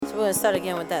So we're gonna start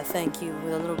again with that thank you,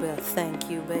 with a little bit of thank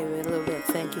you, baby, a little bit of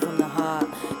thank you from the heart,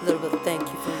 a little bit of thank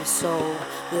you from the soul,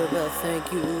 a little bit of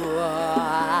thank you.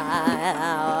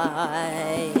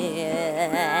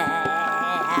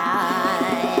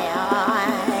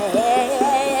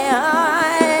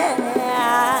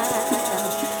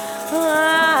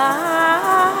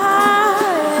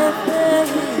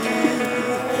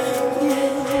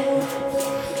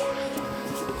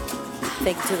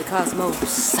 Thank you to the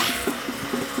cosmos.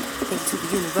 Thank you to the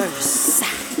universe.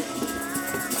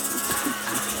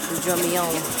 And drum me on.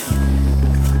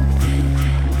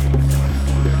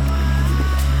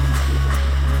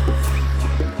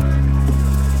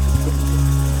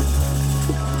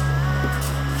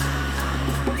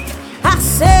 I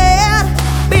said,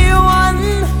 be one.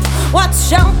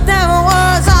 Watch out, them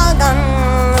words are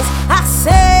guns. I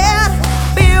said,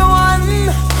 be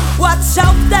one. Watch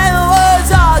out, them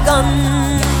words are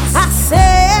guns. I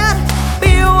said,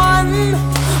 be one.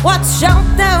 Watch out,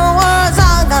 them words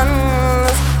are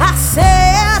guns. I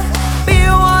said, be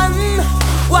one.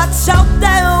 Watch out,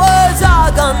 them words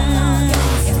are guns.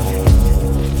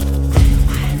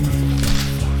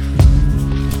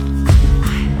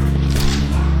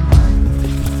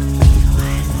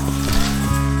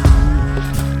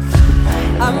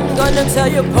 I'm gonna tell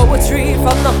you poetry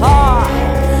from the heart.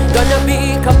 Gonna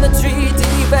become the tree,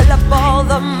 develop all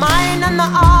the mind and the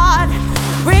art.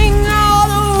 Bring all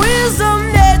the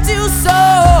wisdom that you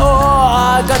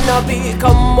sow. Gonna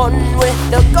become one with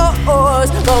the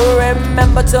ghost. But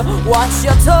remember to watch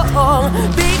your tongue,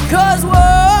 because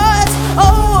words,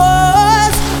 oh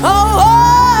words, oh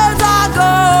words are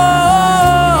gold.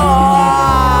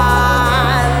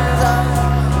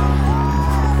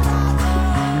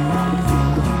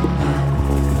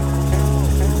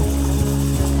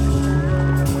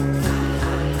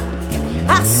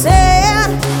 I said,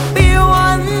 be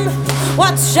one.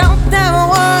 Watch out, them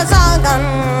words are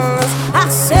guns. I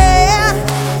said,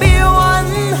 be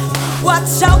one.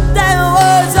 Watch out, them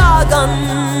words are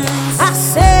guns. I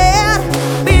said,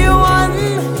 be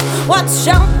one. Watch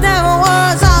out, them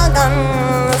words are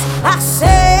guns. I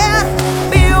said,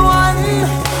 be one.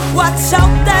 Watch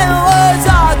out, them words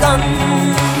are guns.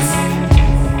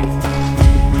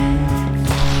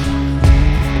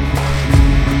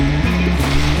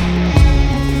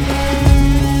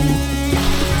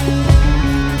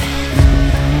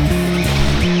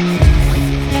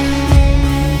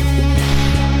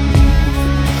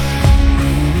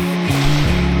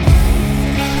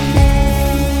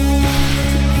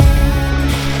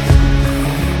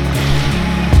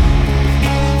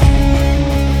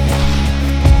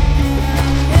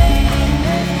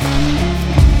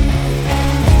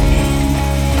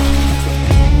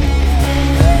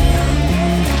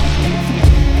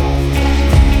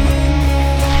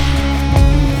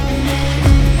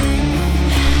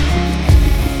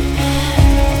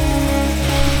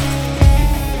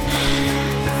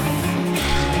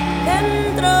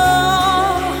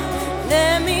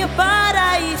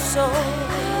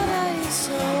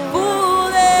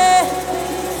 Pude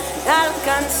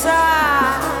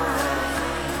alcanzar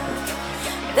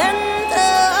dentro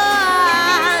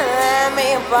de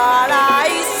mi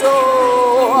paraíso.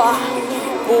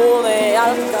 Pude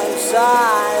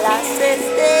alcanzar las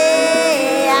estrellas.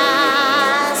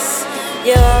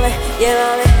 Llévame,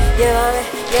 llévame, llévame,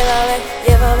 llévame,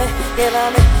 llévame,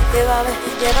 llévame, llévame,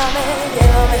 llévame,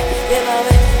 llévame,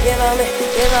 llévame, llévame,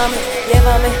 llévame,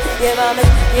 llévame, llévame,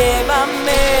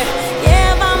 llévame,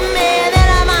 llévame de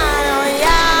la mano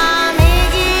ya. Mi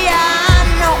guía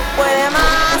no puede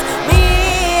más, mi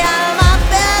alma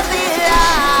perdida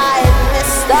en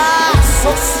esta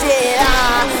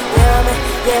sociedad. Llévame,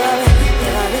 llévame,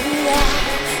 llévame ya,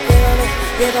 llévame,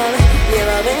 llévame,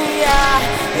 llévame ya,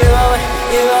 llévame,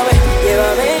 llévame.